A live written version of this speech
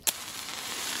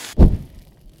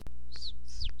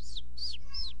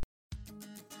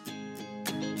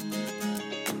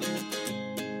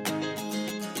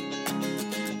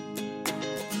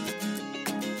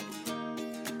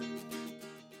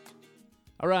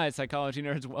All right, psychology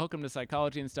nerds, welcome to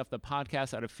Psychology and Stuff, the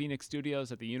podcast out of Phoenix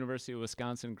Studios at the University of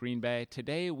Wisconsin, Green Bay.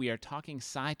 Today, we are talking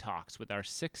Psy-Talks with our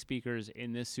 6 speakers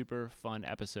in this super fun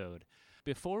episode.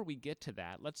 Before we get to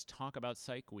that, let's talk about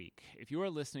Psych Week. If you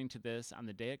are listening to this on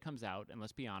the day it comes out, and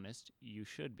let's be honest, you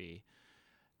should be,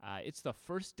 it's the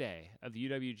first day of the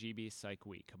UWGB Psych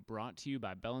Week, brought to you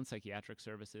by Bellin Psychiatric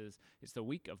Services. It's the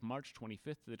week of March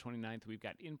 25th to the 29th. We've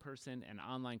got in-person and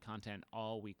online content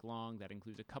all week long. That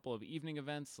includes a couple of evening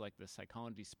events like the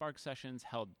Psychology Spark Sessions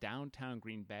held downtown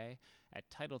Green Bay at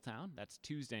Titletown. That's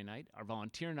Tuesday night. Our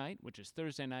volunteer night, which is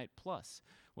Thursday night. Plus,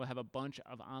 we'll have a bunch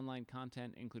of online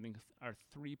content, including our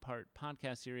 3-part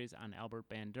podcast series on Albert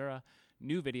Bandura,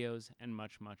 new videos, and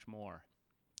much, much more.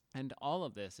 And all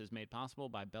of this is made possible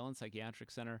by Bellin Psychiatric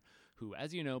Center, who,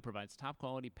 as you know, provides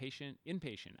top-quality patient,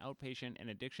 inpatient, outpatient, and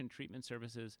addiction treatment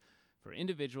services for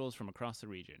individuals from across the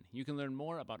region. You can learn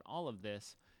more about all of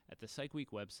this at the Psych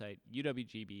Week website,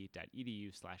 uwgb.edu/psychweek.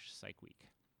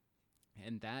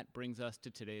 And that brings us to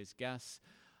today's guests.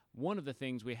 One of the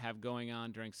things we have going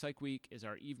on during Psych Week is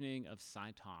our evening of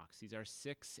Psy-Talks. These are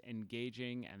 6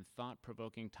 engaging and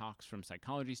thought-provoking talks from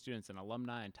psychology students and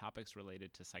alumni on topics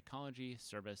related to psychology,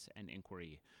 service, and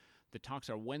inquiry. The talks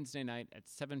are Wednesday night at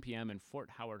 7 p.m. in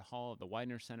Fort Howard Hall of the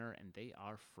Widener Center, and they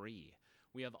are free.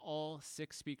 We have all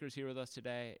 6 speakers here with us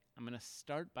today. I'm going to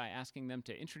start by asking them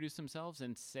to introduce themselves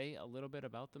and say a little bit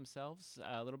about themselves,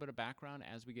 a little bit of background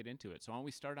as we get into it. So why don't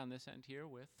we start on this end here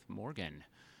with Morgan.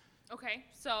 Okay,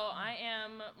 so I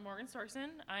am Morgan Sorson.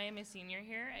 I am a senior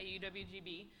here at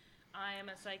UWGB. I am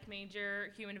a psych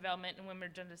major, human development and women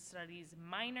gender studies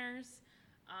minors.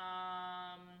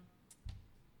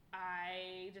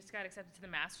 I just got accepted to the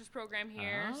master's program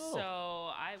here,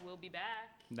 so I will be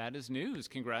back. That is news.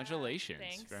 Congratulations.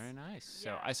 Thanks. Very nice.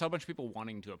 Yeah. So I saw a bunch of people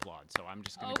wanting to applaud, so I'm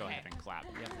just going to go ahead and clap.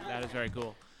 Yep, that is very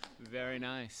cool. Very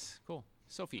nice. Cool.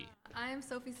 Sophie. I'm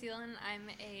Sophie Seelan. I'm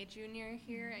a junior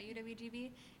here at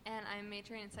UWGB, and I'm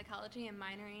majoring in psychology and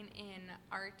minoring in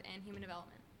art and human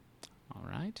development. All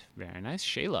right. Very nice.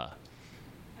 Shayla.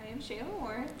 I am Shayla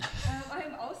Moore.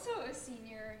 I'm also a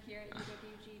senior here at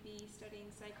UWGB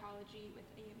studying psychology with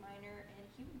a minor in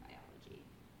human biology.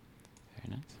 Very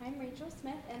nice. I'm Rachel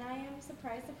Smith, and I am,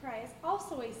 surprise, surprise,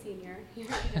 also a senior here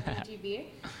at UWGB.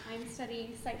 I'm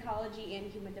studying psychology and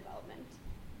human development.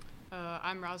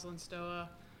 I'm Rosalind Stoa.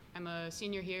 I'm a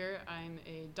senior here. I'm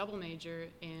a double major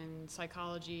in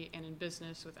psychology and in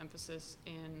business with emphasis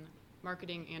in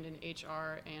marketing and in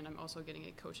HR, and I'm also getting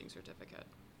a coaching certificate.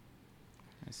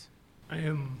 Nice. I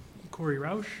am Corey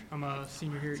Rausch. I'm a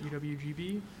senior here at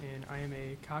UWGB, and I am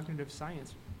a cognitive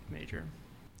science major.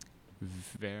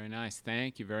 Very nice.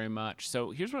 Thank you very much.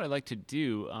 So here's what I'd like to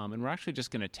do, and we're actually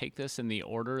just going to take this in the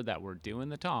order that we're doing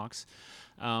the talks.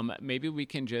 Maybe we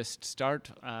can just start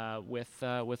with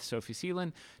Sophie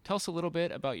Seelan. Tell us a little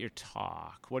bit about your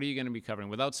talk. What are you going to be covering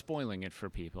without spoiling it for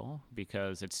people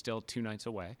because it's still 2 nights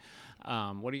away? What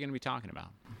are you going to be talking about?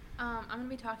 I'm going to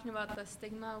be talking about the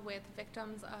stigma with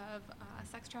victims of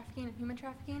sex trafficking and human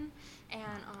trafficking,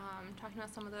 and talking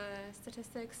about some of the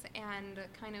statistics and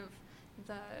kind of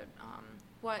the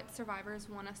what survivors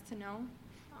want us to know,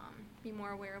 be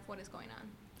more aware of what is going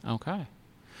on. Okay.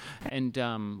 And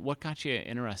what got you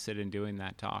interested in doing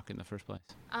that talk in the first place?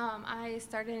 I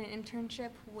started an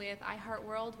internship with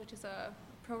iHeartWorld, which is a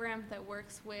program that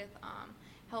works with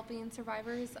helping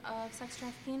survivors of sex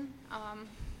trafficking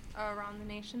around the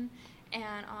nation.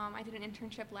 And I did an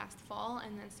internship last fall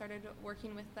and then started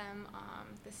working with them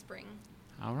this spring.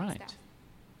 All right. Staff.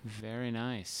 Very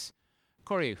nice.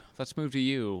 Corey, let's move to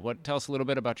you. Tell us a little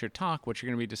bit about your talk, what you're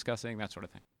going to be discussing, that sort of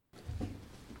thing.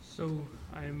 So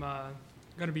I'm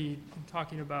going to be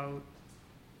talking about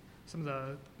some of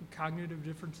the cognitive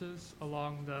differences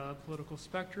along the political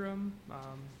spectrum,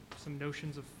 some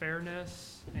notions of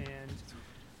fairness, and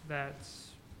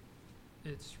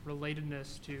its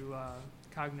relatedness to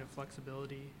cognitive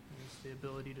flexibility, and it's the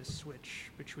ability to switch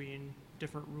between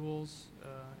different rules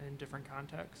in different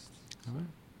contexts. All right.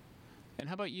 And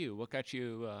how about you? What got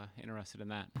you interested in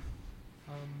that?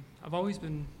 I've always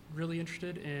been really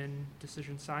interested in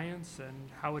decision science and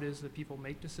how it is that people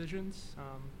make decisions.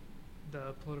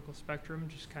 The political spectrum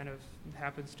just kind of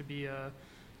happens to be a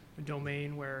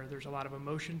domain where there's a lot of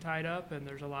emotion tied up and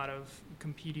there's a lot of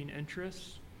competing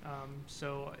interests.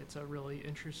 So it's a really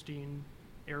interesting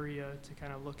area to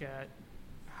kind of look at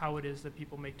how it is that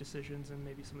people make decisions and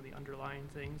maybe some of the underlying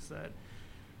things that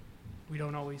we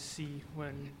don't always see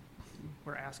when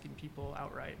we're asking people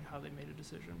outright how they made a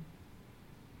decision.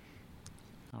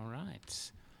 All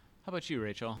right. How about you,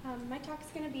 Rachel? My talk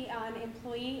is going to be on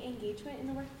employee engagement in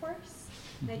the workforce.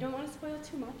 And I don't want to spoil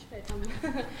too much, but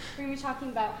we're going to be talking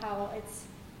about how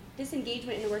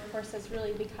disengagement in the workforce has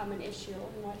really become an issue,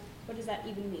 and what does that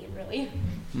even mean, really?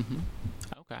 Mm-hmm.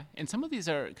 Okay. And some of these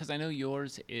are, because I know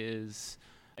yours is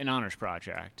an honors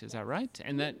project, is that right?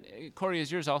 And that, Corey,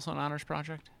 is yours also an honors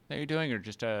project that you're doing, or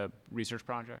just a research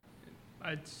project?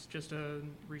 It's just a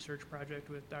research project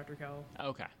with Dr. Cowell.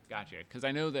 Okay, gotcha. Because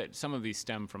I know that some of these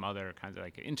stem from other kinds of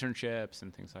like internships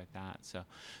and things like that.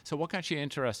 So what got you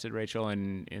interested, Rachel,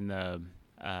 in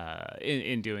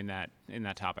doing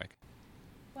that topic?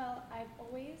 Well, I've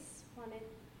always wanted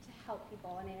to help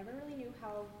people, and I never really knew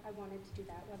how I wanted to do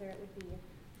that, whether it would be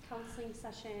a counseling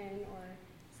session or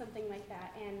something like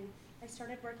that. And I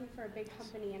started working for a big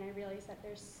company, and I realized that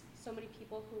there's so many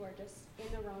people who are just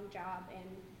in the wrong job and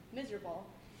miserable.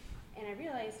 And I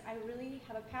realized I really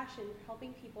have a passion for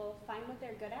helping people find what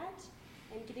they're good at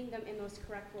and getting them in those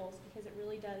correct roles, because it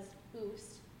really does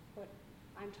boost what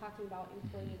I'm talking about,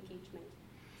 employee engagement.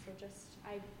 So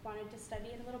I wanted to study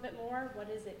it a little bit more. What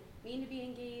does it mean to be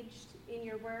engaged in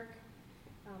your work?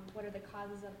 What are the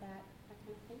causes of that kind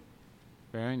of thing?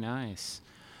 Very nice.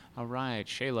 All right,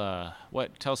 Shayla,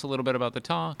 tell us a little bit about the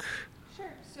talk.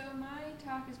 Sure. So my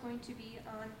talk is going to be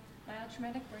on mild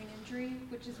traumatic brain injury,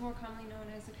 which is more commonly known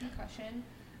as a concussion.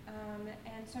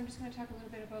 And so I'm just going to talk a little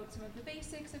bit about some of the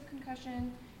basics of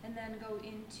concussion, and then go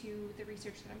into the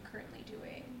research that I'm currently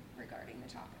doing regarding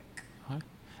the topic. Okay.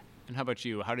 And how about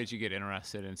you? How did you get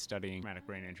interested in studying traumatic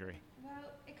brain injury? Well,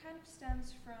 it kind of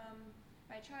stems from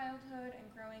my childhood and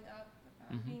growing up,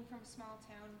 being from a small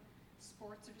town.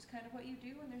 Sports are just kind of what you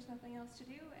do when there's nothing else to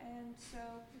do, and so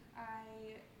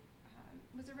I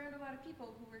was around a lot of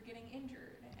people who were getting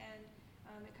injured, and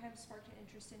it kind of sparked an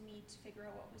interest in me to figure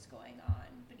out what was going on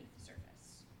beneath the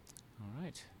surface. All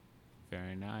right.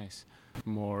 Very nice.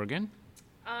 Morgan?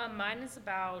 Mine is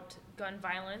about gun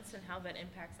violence and how that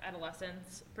impacts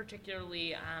adolescents,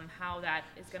 particularly how that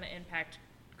is going to impact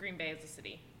Green Bay as a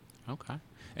city. Okay.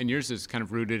 And yours is kind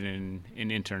of rooted in an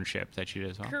internship that you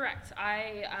did as well? Correct.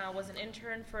 I was an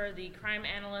intern for the crime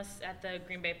analyst at the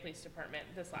Green Bay Police Department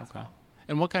this last fall.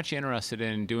 And what got you interested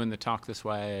in doing the talk this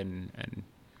way? And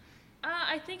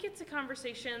I think it's a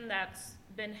conversation that's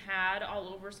been had all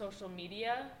over social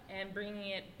media, and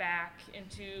bringing it back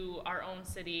into our own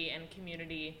city and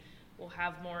community will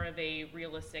have more of a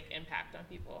realistic impact on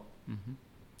people. Mm-hmm.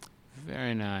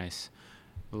 Very nice.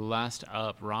 Last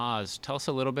up, Roz, tell us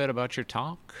a little bit about your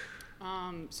talk.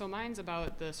 So mine's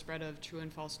about the spread of true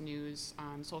and false news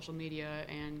on social media,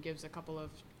 and gives a couple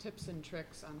of tips and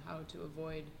tricks on how to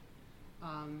avoid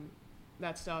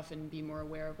that stuff and be more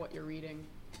aware of what you're reading.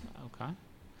 Okay.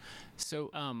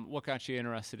 So what got you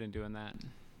interested in doing that?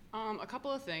 A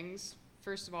couple of things.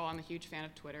 First of all, I'm a huge fan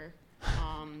of Twitter.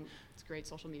 It's a great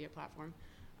social media platform.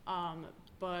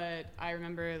 But I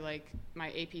remember my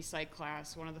AP Psych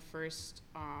class, one of the first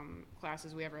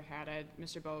classes we ever had, I had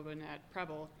Mr. Boban at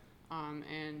Preble,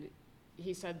 and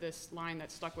he said this line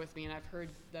that stuck with me, and I've heard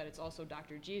that it's also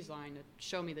Dr. G's line, to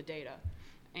show me the data.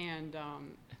 And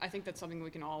I think that's something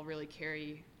we can all really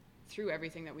carry through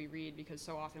everything that we read, because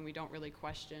so often we don't really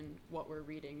question what we're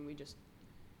reading. We just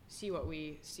see what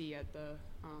we see at the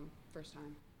first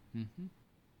time. Mm-hmm.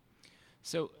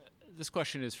 So this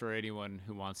question is for anyone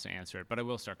who wants to answer it, but I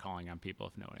will start calling on people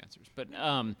if no one answers. But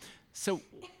so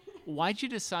why'd you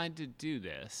decide to do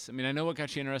this? I mean, I know what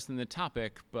got you interested in the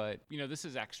topic, but this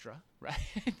is extra, right?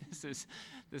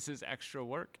 This is extra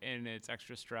work, and it's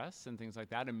extra stress and things like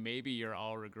that. And maybe you're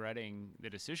all regretting the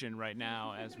decision right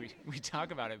now as we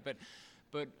talk about it.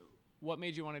 But what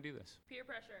made you want to do this? Peer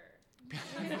pressure.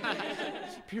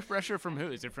 Peer pressure from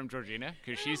who? Is it from Georgina?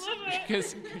 Because she's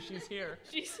here.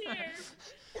 She's here.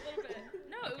 A little bit.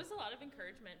 No, it was a lot of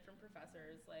encouragement from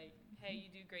professors. Like, hey, you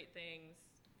do great things.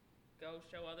 Go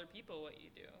show other people what you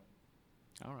do.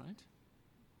 All right.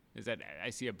 Is that? I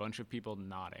see a bunch of people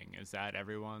nodding. Is that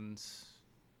everyone's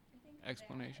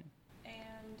explanation?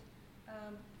 And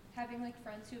having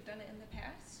friends who have done it in the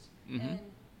past, Mm-hmm. and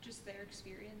just their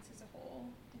experience as a whole,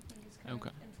 I think is kind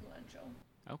of influential.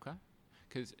 Okay.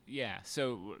 Because,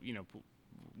 so,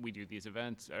 we do these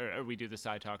events, or we do the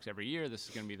side talks every year. This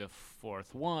is going to be the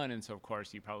fourth one. And so, of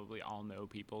course, you probably all know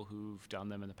people who've done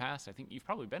them in the past. I think you've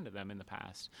probably been to them in the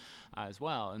past as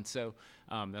well. And so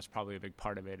that's probably a big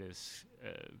part of it, is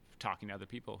talking to other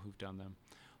people who've done them.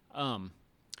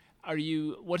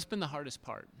 What's been the hardest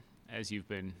part as you've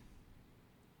been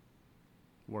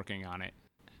working on it?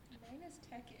 Mine is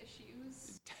tech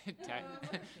issues.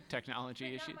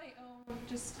 Technology Not issues? my own,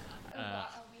 just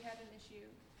we had an issue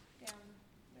down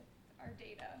with our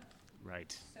data.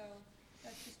 Right. So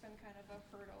that's just been kind of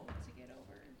a hurdle to get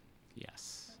over.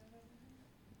 Yes.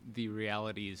 The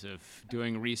realities of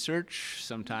doing research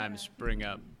sometimes bring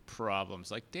up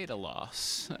problems like data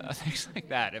loss, things like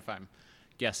that, if I'm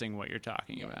guessing what you're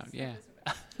talking about. Yeah.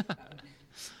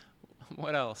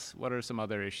 What else? What are some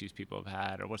other issues people have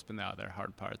had, or what's been the other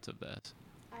hard parts of this?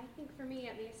 I think for me,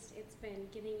 at least, it's been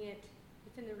getting it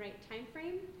within the right time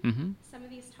frame. Mm-hmm. Some of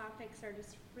these topics are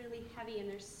just really heavy, and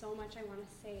there's so much I want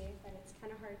to say that it's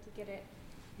kind of hard to get it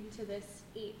into this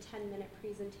 8-10 minute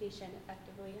presentation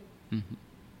effectively. Mm-hmm.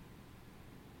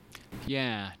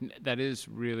 Yeah, that is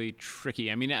really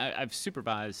tricky. I mean, I've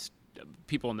supervised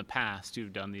people in the past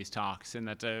who've done these talks, and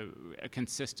that's a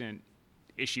consistent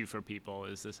issue for people,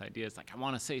 is this idea. It's like, I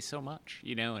want to say so much,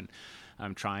 and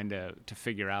I'm trying to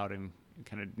figure out and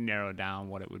kind of narrow down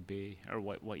what it would be, or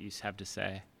what you have to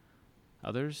say.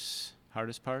 Others,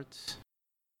 hardest parts?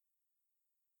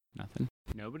 Nothing?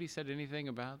 Nobody said anything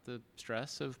about the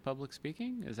stress of public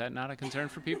speaking? Is that not a concern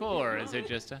for people, or is it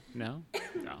just no?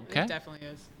 Okay. It definitely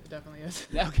is. It definitely is.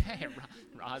 Okay,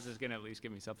 Roz is going to at least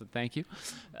give me something. Thank you.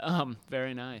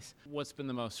 Very nice. What's been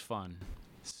the most fun?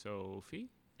 Sophie?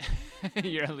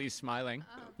 You're at least smiling.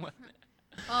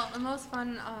 Well, the most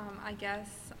fun, I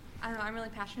guess, I don't know, I'm really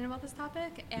passionate about this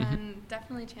topic, and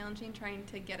definitely challenging trying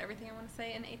to get everything I want to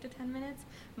say in 8 to 10 minutes,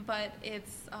 but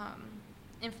it's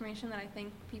information that I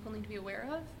think people need to be aware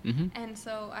of, and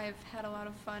so I've had a lot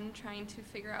of fun trying to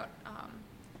figure out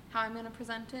how I'm going to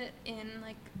present it in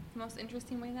like the most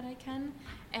interesting way that I can,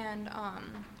 and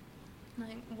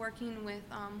like working with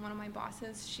one of my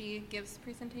bosses. She gives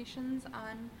presentations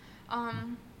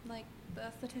on like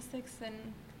the statistics and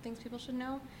things people should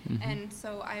know, and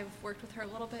so I've worked with her a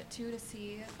little bit too to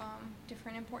see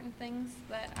different important things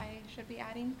that I should be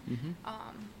adding. And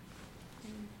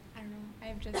I don't know,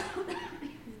 I've just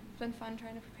it's been fun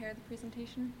trying to prepare the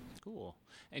presentation. Cool.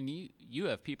 And you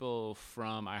have people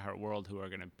from iHeartWorld who are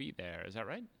going to be there, is that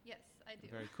right? Yes, I do.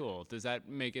 Very cool. Does that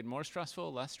make it more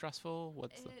stressful, less stressful?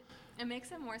 It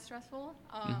makes it more stressful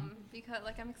because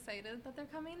like I'm excited that they're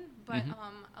coming, but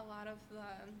a lot of the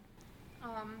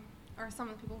or some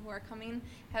of the people who are coming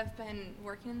have been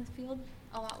working in this field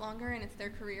a lot longer, and it's their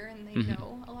career, and they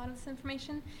know a lot of this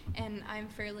information, and I'm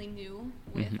fairly new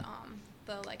with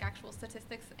the like actual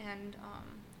statistics and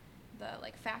the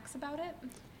like facts about it,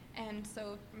 and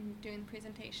so doing the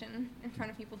presentation in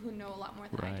front of people who know a lot more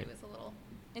than I do is a little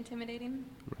intimidating.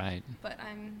 Right. But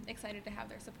I'm excited to have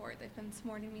their support. They've been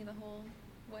supporting me the whole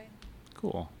way.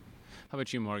 Cool. How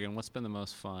about you, Morgan? What's been the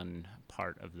most fun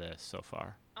part of this so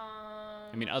far?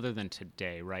 I mean, other than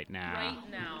today, right now.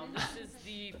 Right now, this is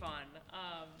the fun.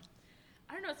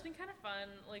 I don't know, it's been kind of fun,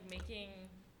 like making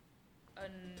a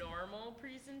normal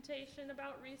presentation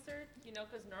about research,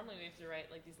 because normally we have to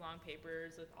write like these long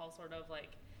papers with all sort of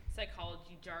like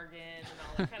psychology jargon and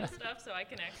all that kind of stuff, so I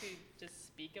can actually just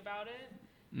speak about it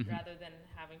rather than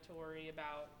having to worry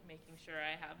about making sure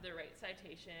I have the right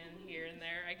citation here and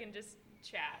there. I can just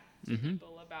chat to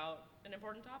people about an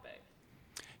important topic.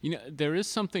 There is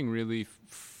something really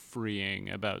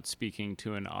freeing about speaking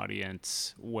to an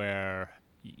audience where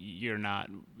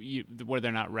where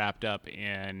they're not wrapped up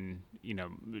in,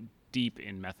 deep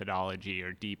in methodology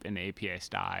or deep in APA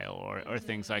style or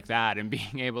things like that, and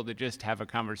being able to just have a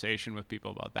conversation with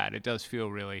people about that. It does feel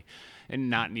really, and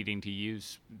not needing to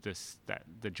use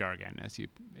the jargon as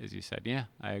you said. Yeah,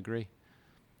 I agree.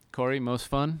 Corey, most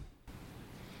fun?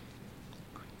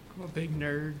 I'm a big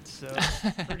nerd, so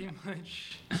pretty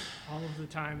much all of the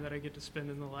time that I get to spend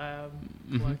in the lab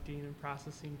collecting and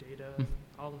processing data,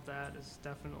 all of that is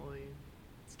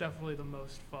definitely the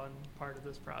most fun part of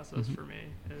this process for me.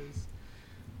 Is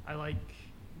I like,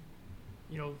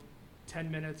 10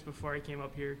 minutes before I came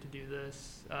up here to do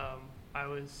this, I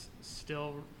was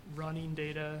still running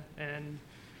data, and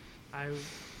I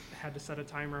had to set a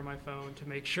timer on my phone to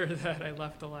make sure that I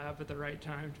left the lab at the right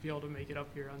time to be able to make it up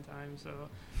here on time. So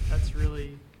that's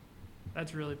really,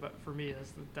 but for me,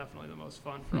 that's definitely the most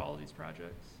fun for all of these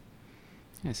projects.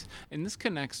 Yes, and this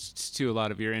connects to a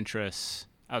lot of your interests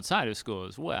outside of school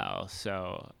as well.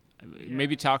 So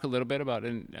maybe talk a little bit about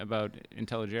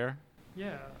IntelliGEAR.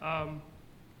 Yeah.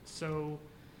 So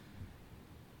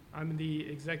I'm the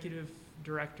executive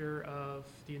director of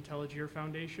the IntelliGEAR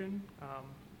Foundation,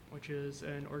 which is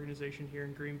an organization here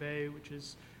in Green Bay, which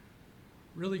is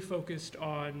really focused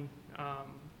on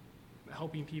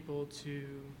helping people to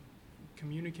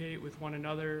communicate with one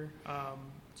another,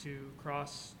 to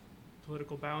cross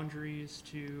political boundaries,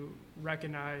 to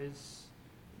recognize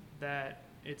that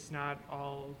it's not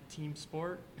all team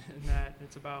sport, and that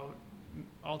it's about,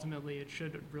 ultimately it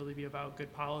should really be about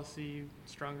good policy,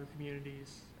 stronger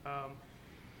communities,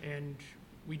 and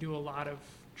we do a lot of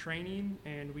training,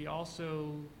 and we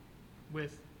also,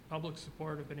 with public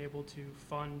support, have been able to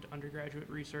fund undergraduate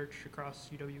research across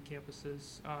UW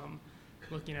campuses,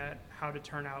 looking at how to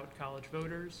turn out college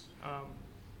voters.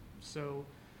 So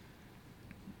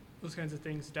those kinds of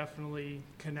things definitely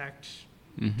connect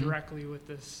directly with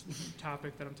this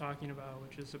topic that I'm talking about,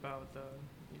 which is about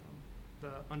the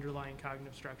underlying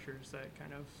cognitive structures that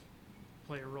kind of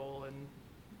play a role in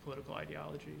political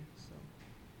ideology. So.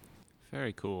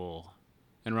 Very cool.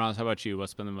 And Roz, how about you?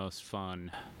 What's been the most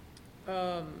fun?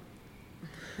 If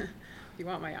you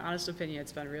want my honest opinion,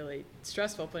 it's been really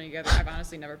stressful putting together. I've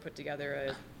honestly never put together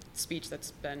a speech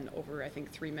that's been over, I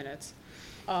think, 3 minutes.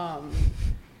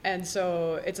 And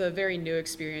so it's a very new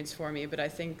experience for me, but I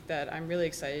think that I'm really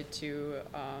excited to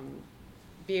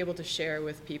be able to share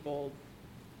with people,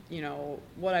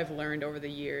 what I've learned over the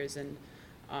years and,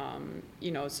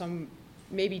 some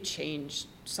maybe change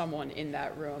someone in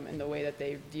that room in the way that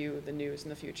they view the news in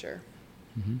the future.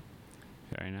 Mm-hmm.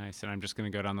 Very nice. And I'm just going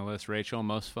to go down the list. Rachel,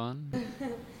 most fun?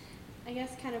 I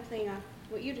guess kind of playing off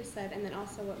what you just said and then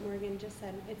also what Morgan just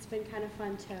said, it's been kind of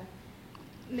fun to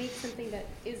make something that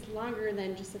is longer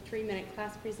than just a 3-minute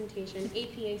class presentation,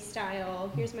 APA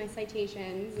style, here's my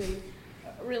citations, and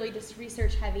really just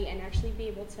research heavy, and actually be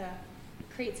able to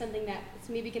create something that's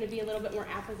maybe going to be a little bit more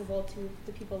applicable to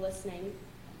the people listening.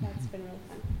 That's been really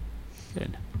fun.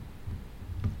 Good.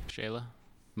 Shayla,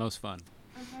 most fun?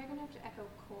 I'm probably going to have to echo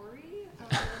Corey on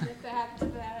the fact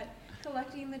that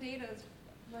collecting the data is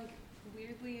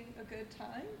weirdly a good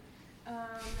time,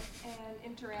 and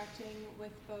interacting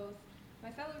with both my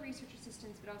fellow research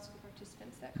assistants but also the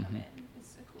participants that come in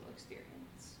is a cool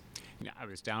experience. I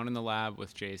was down in the lab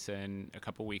with Jason a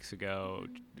couple weeks ago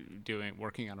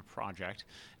working on a project,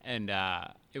 and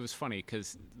it was funny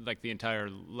because the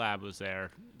entire lab was there,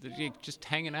 just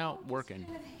hanging out, working.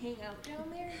 Kind of hang out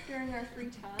down there during our free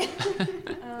time.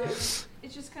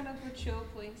 It's just kind of a chill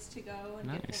place to go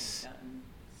and get things done.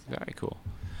 So. Very cool.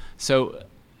 So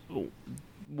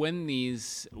when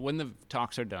the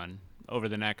talks are done over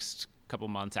the next couple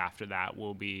months after that,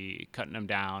 we'll be cutting them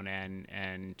down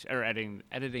or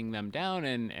editing them down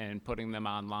and putting them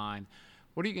online.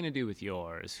 What are you going to do with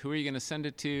yours? Who are you going to send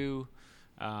it to?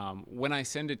 When I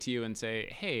send it to you and say,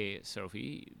 hey,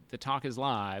 Sophie, the talk is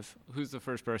live, who's the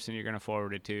first person you're going to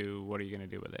forward it to? What are you going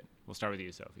to do with it? We'll start with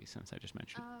you, Sophie, since I just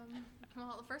mentioned.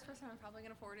 Well, the first person I'm probably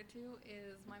going to forward it to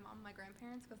is my mom and my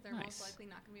grandparents, because they're most likely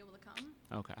not going to be able to come.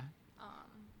 Okay.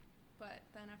 But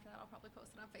then after that, I'll probably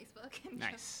post it on Facebook and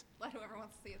just let whoever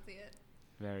wants to see it.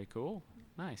 Very cool.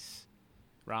 Nice.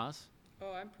 Roz?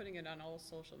 Oh, I'm putting it on all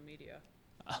social media.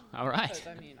 All right.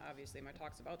 Because, obviously my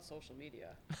talk's about social media.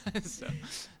 So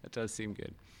that does seem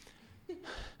good.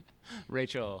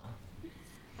 Rachel?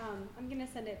 I'm going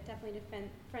to send it definitely to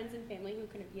friends and family who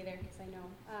couldn't be there, because I know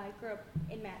I grew up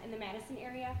in the Madison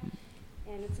area,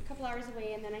 and it's a couple hours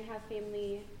away, and then I have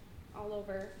family all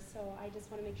over, so I just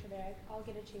want to make sure that I'll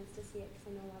get a chance to see it, because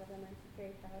I know a lot of them are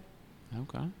very proud.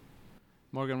 Okay.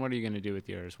 Morgan, what are you going to do with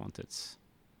yours once it's...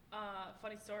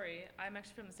 Funny story, I'm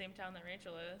actually from the same town that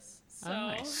Rachel is, so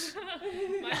nice.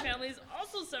 My family's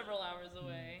also several hours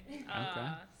away. Okay.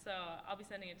 So I'll be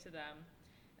sending it to them.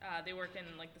 They work in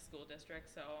the school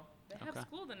district, so they have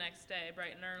school the next day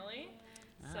bright and early,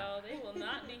 so they will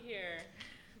not be here.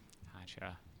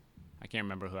 Gotcha. I can't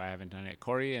remember who I haven't done it.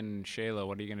 Corey and Shayla,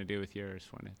 what are you going to do with yours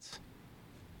when it's...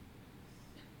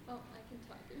 Well, I can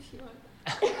talk if you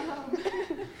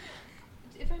want.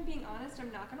 If I'm being honest,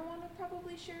 I'm not going to want to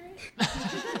probably share it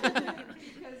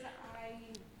because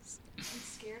I'm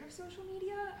scared of social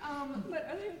media. But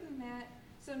other than that,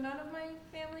 so none of my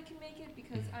family can make it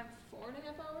because I'm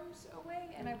 4.5 hours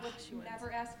away, and I would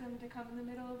never ask them to come in the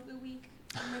middle of the week,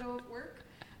 in the middle of work.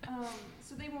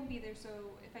 So they won't be there. So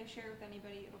if I share with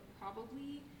anybody, it'll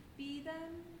probably be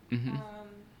them.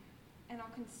 And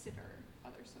I'll consider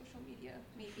other social media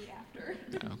maybe after.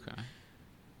 Okay.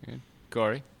 Good.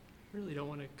 Corey? I really don't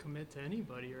want to commit to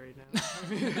anybody right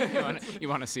now. You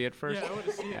want to see it first? Yeah, I want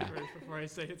to see it first before I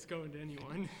say it's going to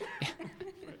anyone.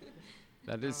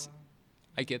 That is...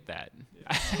 I get that.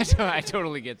 Yeah. I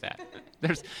totally get that.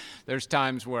 There's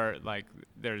times where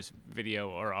there's video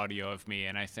or audio of me,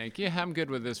 and I think, I'm good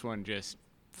with this one just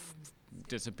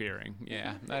disappearing.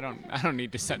 Yeah, I don't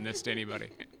need to send this to anybody.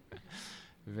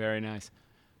 Very nice.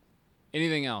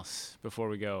 Anything else before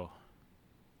we go?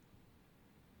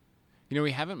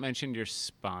 We haven't mentioned your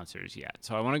sponsors yet,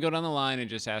 so I want to go down the line and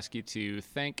just ask you to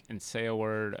thank and say a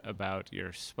word about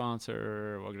your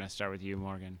sponsor. We're going to start with you,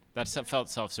 Morgan. That felt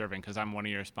self-serving because I'm one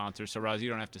of your sponsors, so Roz, you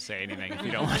don't have to say anything if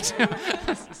you don't want to.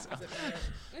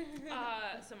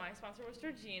 So my sponsor was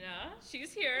Georgina.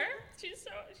 She's here. She's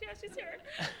here.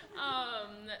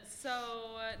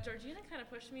 So Georgina kind of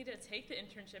pushed me to take the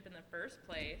internship in the first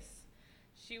place.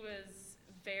 She was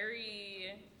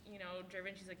very,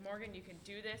 driven. She's like, Morgan, you can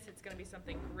do this. It's going to be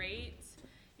something great.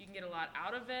 You can get a lot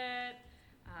out of it.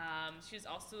 She was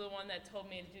also the one that told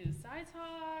me to do the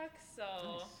SciTalk. So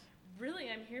nice. Really,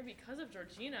 I'm here because of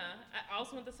Georgina. I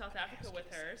also went to South Africa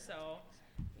with her. So,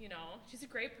 she's a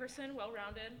great person,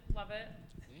 well-rounded. Love it.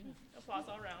 Yeah. Applause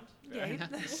all around. Very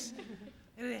nice.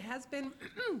 And it has been,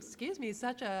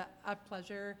 such a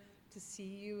pleasure to see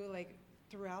you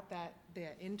throughout the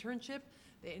internship.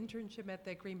 The internship at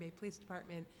the Green Bay Police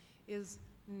Department is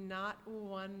not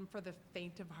one for the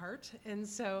faint of heart. And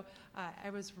so I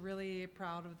was really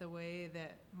proud of the way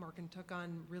that Morgan took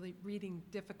on really reading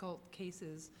difficult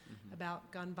cases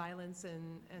about gun violence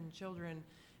and children,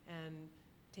 and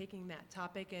taking that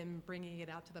topic and bringing it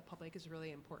out to the public is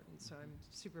really important. So I'm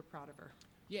super proud of her.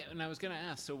 Yeah, and I was going to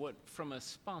ask, so what, from a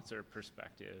sponsor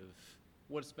perspective,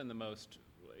 what's been the most,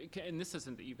 and this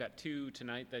isn't that you've got 2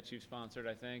 tonight that you've sponsored,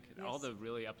 I think, yes. All the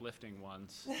really uplifting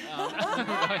ones.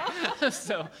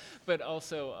 But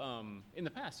also in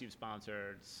the past you've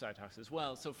sponsored SciTalks as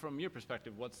well. So from your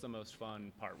perspective, what's the most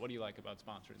fun part? What do you like about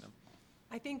sponsoring them?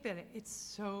 I think that it's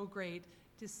so great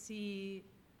to see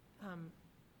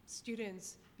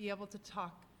students be able to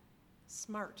talk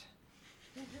smart,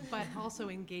 but also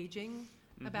engaging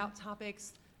about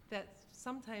topics that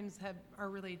sometimes are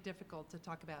really difficult to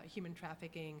talk about. Human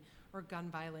trafficking or gun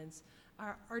violence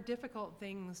are difficult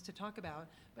things to talk about,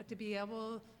 but to be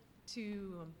able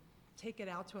to take it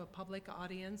out to a public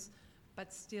audience,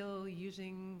 but still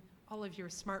using all of your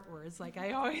smart words, like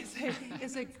I always say,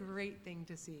 is a great thing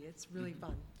to see. It's really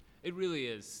fun. It really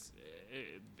is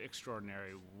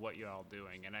extraordinary what you're all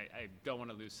doing, and I don't want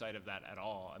to lose sight of that at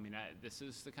all. I mean, this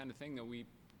is the kind of thing that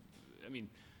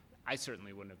I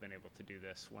certainly wouldn't have been able to do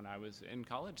this when I was in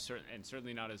college, and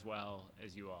certainly not as well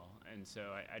as you all. And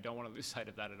so I don't want to lose sight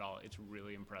of that at all. It's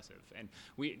really impressive. And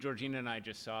Georgina and I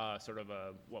just saw sort of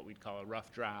what we'd call a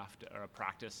rough draft or a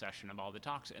practice session of all the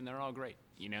talks, and they're all great.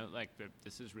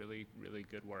 This is really, really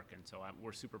good work, and so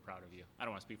we're super proud of you. I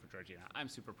don't want to speak for Georgina. I'm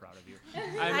super proud of you.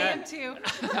 I am too.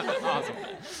 Awesome.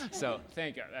 So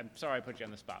thank you. I'm sorry I put you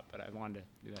on the spot, but I wanted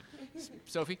to do that.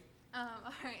 Sophie?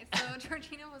 All right, so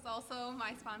Georgina was also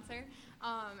my sponsor,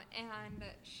 and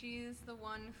she's the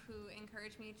one who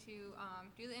encouraged me to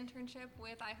do the internship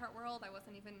with iHeartWorld. I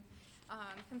wasn't even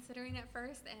considering it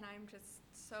first, and I'm just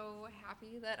so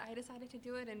happy that I decided to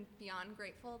do it, and beyond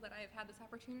grateful that I've had this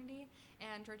opportunity.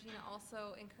 And Georgina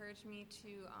also encouraged me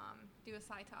to do a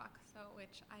SciTalk,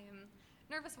 which I am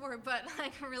nervous for, but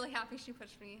I'm really happy she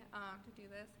pushed me to do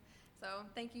this. So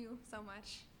thank you so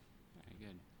much.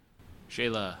 Very good.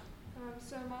 Shayla.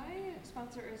 So my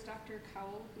sponsor is Dr.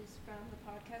 Cowell, who's been on the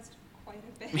podcast quite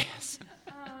a bit. Yes.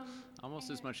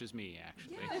 Almost as much as me,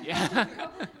 actually. Yeah.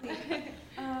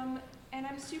 And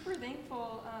I'm super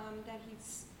thankful that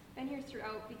he's been here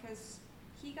throughout, because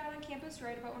he got on campus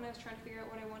right about when I was trying to figure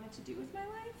out what I wanted to do with my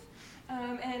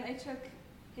life. And I took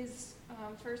his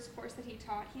first course that he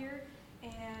taught here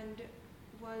and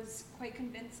was quite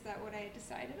convinced that what I had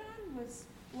decided on was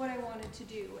what I wanted to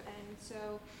do. And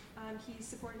so he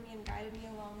supported me and guided me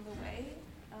along the way.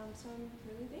 So I'm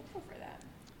really thankful for that.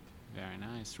 Very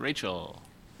nice. Rachel.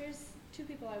 There's 2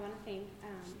 people I want to thank.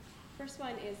 First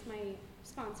one is my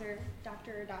sponsor,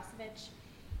 Dr. Dosovich.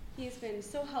 He has been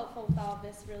so helpful with all of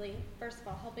this, really. First of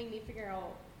all, helping me figure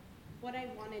out what I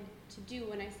wanted to do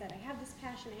when I said, I have this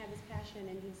passion,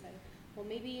 and he said, well,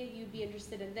 maybe you'd be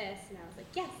interested in this, and I was like,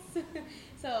 yes.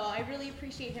 So I really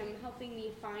appreciate him helping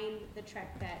me find the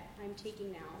track that I'm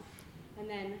taking now. And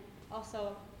then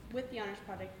also with the Honors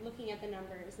Project, looking at the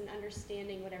numbers and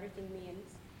understanding what everything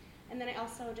means. And then I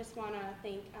also just want to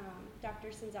thank Dr.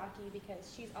 Senzaki,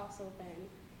 because she's also been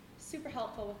super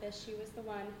helpful with this. She was the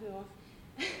one who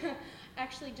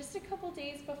actually just a couple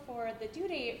days before the due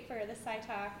date for the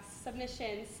SciTalk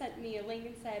submission sent me a link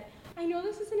and said, I know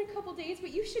this is in a couple days,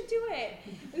 but you should do it.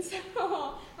 And so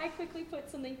I quickly put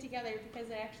something together, because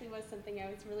it actually was something I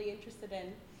was really interested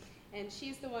in. And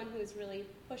she's the one who's really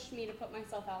pushed me to put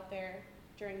myself out there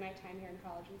during my time here in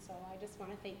college. And so I just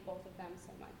want to thank both of them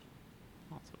so much.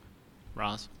 Awesome.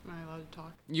 Roz? Am I allowed to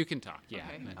talk? You can talk, yeah.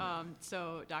 Okay.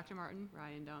 So Dr. Martin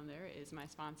Ryan down there is my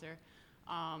sponsor.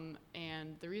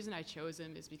 And the reason I chose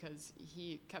him is because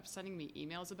he kept sending me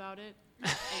emails about it.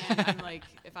 And I'm like,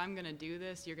 if I'm going to do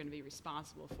this, you're going to be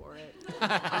responsible for it.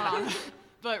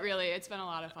 But really, it's been a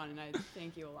lot of fun, and I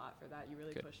thank you a lot for that. You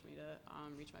really Good. pushed me to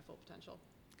reach my full potential.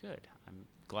 Good. I'm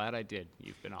glad I did.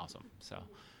 You've been awesome. So,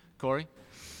 Corey?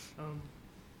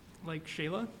 Like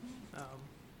Shayla,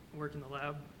 work in the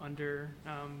lab under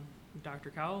Dr.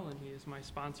 Cowell, and he is my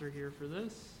sponsor here for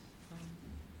this.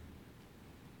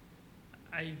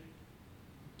 I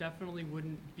definitely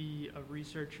wouldn't be a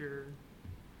researcher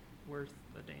worth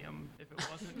a damn if it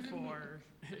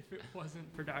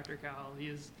wasn't for Dr. Cowell. He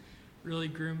has really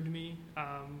groomed me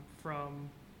from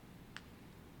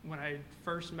when I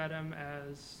first met him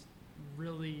as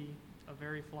really a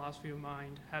very philosophy of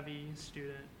mind heavy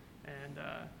student, and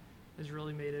has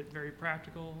really made it very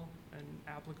practical and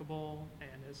applicable,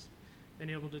 and has been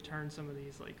able to turn some of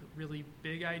these like really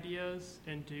big ideas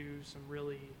into some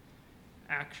really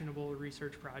actionable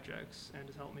research projects, and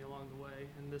has helped me along the way.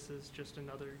 And this is just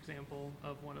another example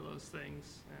of one of those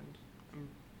things, and I'm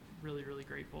really, really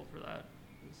grateful for that.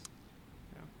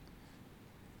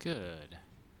 Good.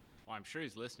 Well, I'm sure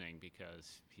he's listening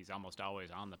because he's almost always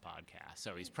on the podcast.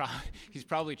 So he's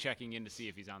probably checking in to see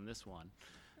if he's on this one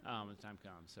when the time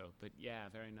comes. So, but yeah,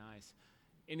 very nice.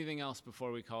 Anything else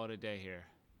before we call it a day here?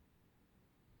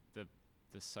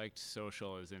 The Psyched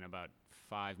Social is in about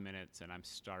 5 minutes, and I'm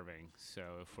starving. So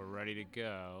if we're ready to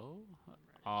go,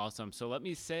 awesome. So let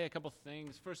me say a couple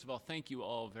things. First of all, thank you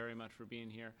all very much for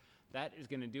being here. That is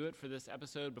going to do it for this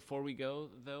episode. Before we go,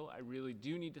 though, I really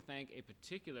do need to thank a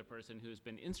particular person who has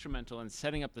been instrumental in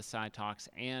setting up the Sci Talks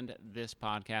and this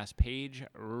podcast, Paige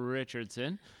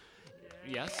Richardson.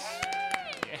 Yes.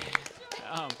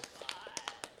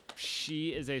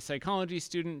 She is a psychology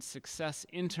student, success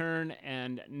intern,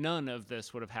 and none of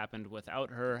this would have happened without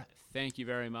her. Thank you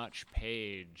very much,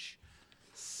 Paige.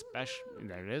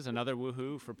 There it is, another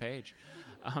woohoo for Paige.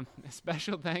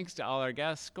 Special thanks to all our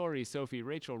guests, Corey, Sophie,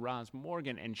 Rachel, Roz,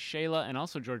 Morgan, and Shayla, and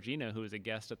also Georgina, who was a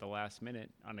guest at the last minute,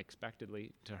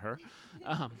 unexpectedly to her.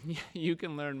 You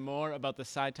can learn more about the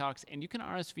Sci Talks, and you can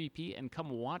RSVP and come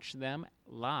watch them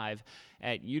live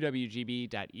at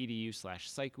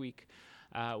uwgb.edu/psychweek.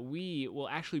 We will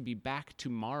actually be back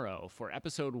tomorrow for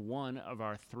episode 1 of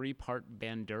our 3-part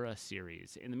Bandura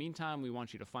series. In the meantime, we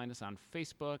want you to find us on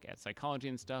Facebook at Psychology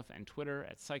and Stuff and Twitter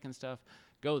at Psych and Stuff.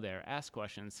 Go there, ask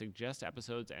questions, suggest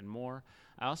episodes, and more.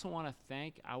 I also want to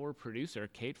thank our producer,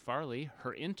 Kate Farley,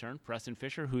 her intern, Preston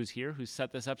Fisher, who's here, who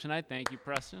set this up tonight. Thank you,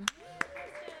 Preston.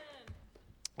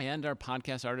 And our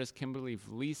podcast artist, Kimberly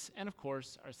Vlies, and of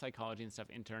course, our Psychology and Stuff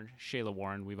intern, Shayla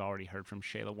Warren. We've already heard from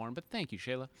Shayla Warren, but thank you,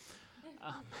 Shayla.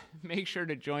 Make sure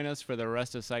to join us for the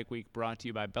rest of Psych Week, brought to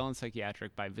you by Bellin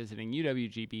Psychiatric by visiting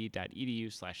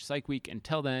uwgb.edu/psychweek.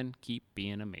 Until then, keep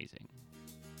being amazing.